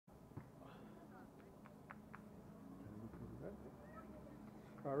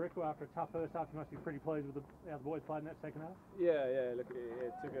I reckon after a tough first half, you must be pretty pleased with how the boys played in that second half. Yeah. Look,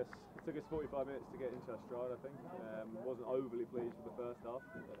 it took us 45 minutes to get into our stride. I think wasn't overly pleased with the first half,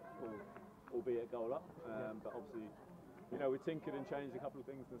 albeit goal up. But obviously, we tinkered and changed a couple of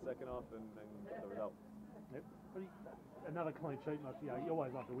things in the second half and got the result. Yep. But another clean sheet must be. You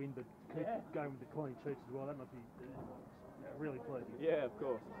always like to win, but keep going with the clean sheets as well. That must be really pleasing. Yeah, of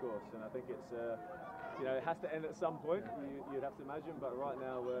course. And I think it's it has to end at some point. You'd have to imagine, but right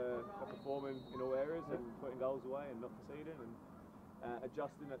now we're performing in all areas and putting goals away and not conceding and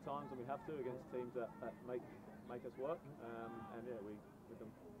adjusting at times when we have to against teams that make us work. And yeah, we've done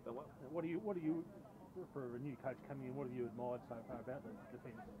well. What do you for a new coach coming in? What have you admired so far about the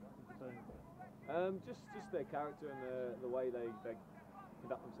defence of the team? Just their character and the way they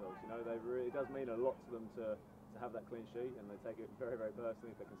conduct themselves. It does mean a lot to them to have that clean sheet, and they take it very, very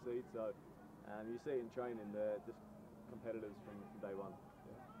personally if they concede. So you see it in training, they're just competitors from day one.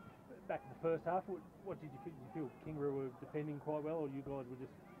 Yeah. Back in the first half, what did you feel? Did you feel Kingaroy were defending quite well, or you guys were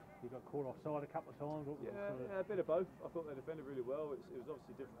you got caught offside a couple of times? A bit of both. I thought they defended really well. It was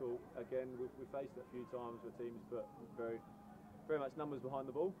obviously difficult. Again, we faced it a few times where teams put very much numbers behind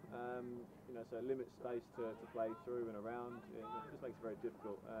the ball. So it limits space to play through and around. It just makes it very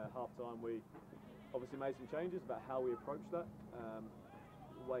difficult. Half time, we obviously made some changes about how we approach that,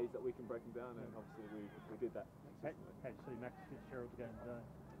 ways that we can break them down, and obviously we did that. How did you see Max Fitzgerald's game today?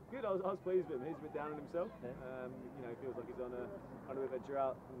 Good. I was pleased with him. He's a bit down on himself. Yeah. He feels like he's on a bit of a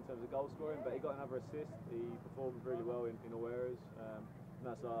drought in terms of goal scoring, but he got another assist. He performed really well in all areas, and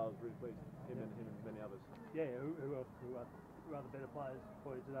that's why I was really pleased. Him and many others. Yeah. Who else? Who are the better players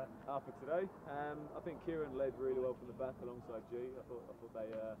for you today? For today, I think Keenan led really well from the back alongside G. I thought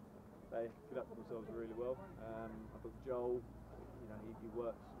they conducted themselves really well. I thought Joel, he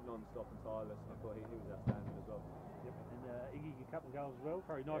works non-stop and tireless. I thought he was outstanding as well. Yep. And Iggy, a couple of goals as well.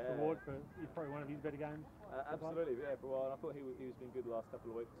 Probably nice reward for probably one of his better games. Absolutely, yeah. For a while, I thought he was been good the last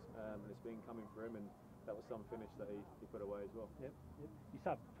couple of weeks, and it's been coming for him. And that was some finish that he put away as well. Yep. You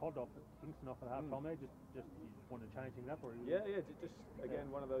subbed Todd off at Kingston off at half time there. Just you just wanted to change things up, or just again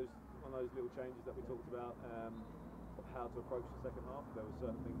one of those little changes that we talked about of how to approach the second half. There were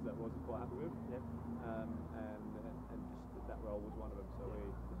certain things that I wasn't quite happy with. Yep. And just that role was one of them. So we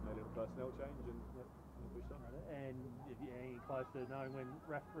just made a little personnel change and pushed on. And if you're any close to knowing when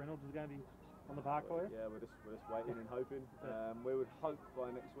Raph Reynolds is going to be on the park for you? Yeah, we're just waiting and hoping. We would hope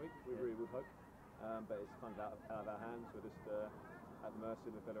by next week. We really would hope. But it's kind of out of our hands. We're just at the mercy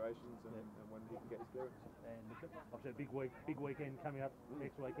of the federations and when he can get his clearance. And obviously a big weekend coming up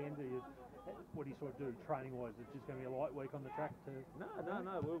next weekend. What do you sort of do training-wise? Is it just going to be a light week on the track? No.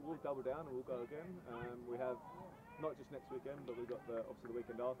 We'll double down and we'll go again. We have not just next weekend, but we've got obviously the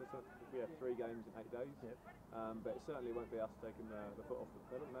weekend after. So we have 3 games in 8 days. Yep. But it certainly won't be us taking the foot off the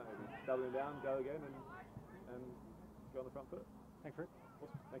pedal. No, it'll be doubling down, go again, and go on the front foot. Thanks, Rick.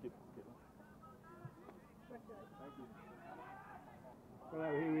 Awesome. Thank you. Thank you. Well,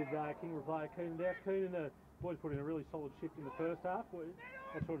 we're here with Kingaroy player Keenan Douce. Keenan, the boys put in a really solid shift in the first half. What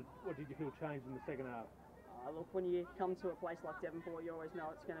did you feel changed in the second half? Look, when you come to a place like Devonport, you always know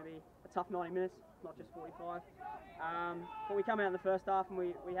it's going to be a tough 90 minutes, not just 45. But we come out in the first half and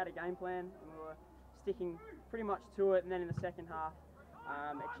we had a game plan and we were sticking pretty much to it. And then in the second half,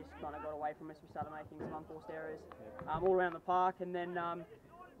 it just kind of got away from us. We started making some unforced errors all around the park. And then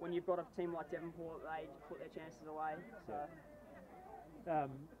when you've got a team like Devonport, they just put their chances away. So.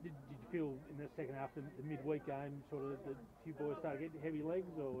 Did you feel in the second half, the midweek game, sort of the few boys started getting heavy legs,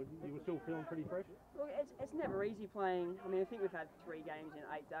 or you were still feeling pretty fresh? Look, it's never easy playing. I mean, I think we've had 3 games in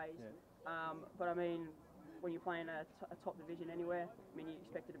 8 days. Yeah. But I mean, when you're playing a top division anywhere, I mean, you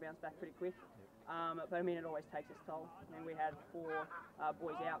expect it to bounce back pretty quick. Yeah. But I mean, it always takes its toll. I mean, we had 4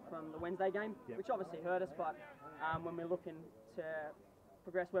 boys out from the Wednesday game, which obviously hurt us. But when we're looking to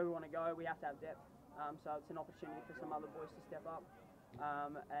progress where we want to go, we have to have depth. So it's an opportunity for some other boys to step up.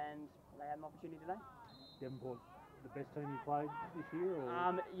 And they had an opportunity today. Devonport, the best team you played this year?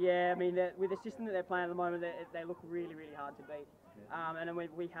 Or? Yeah, I mean, with the system that they're playing at the moment, they look really, really hard to beat. Yeah. And then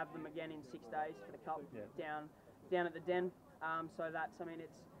we have them again in 6 days for the Cup down at the Den. So that's, I mean,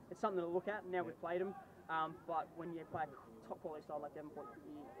 it's something to look at. Now we've played them, but when you play a top quality style like Devonport,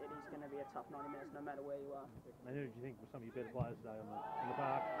 it is going to be a tough 90 minutes no matter where you are. And who did you think were some of your better players today on the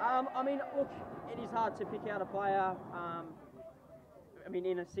park? I mean, look, it is hard to pick out a player. I mean,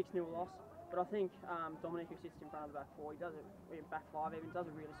 in a 6-0 loss, but I think Dominic, who sits in front of the back 4, he does it, back 5 even, does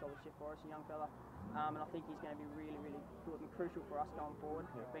a really solid shift for us, a young fella, and I think he's going to be really, really good and crucial for us going forward,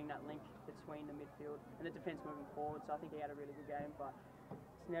 being that link between the midfield and the defence moving forward. So I think he had a really good game, but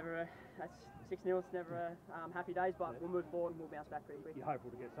never that's 6-0. It's never happy days, but we'll move forward and we'll bounce back pretty quick. You're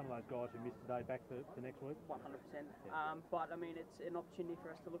hopeful to get some of those guys who missed today back for next week? 100%. But I mean, it's an opportunity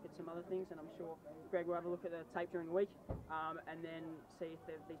for us to look at some other things, and I'm sure Greg will have a look at the tape during the week, and then see if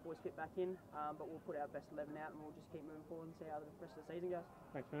these boys fit back in. But we'll put our best 11 out, and we'll just keep moving forward and see how the rest of the season goes.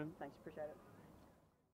 Thanks, man. Thanks, appreciate it.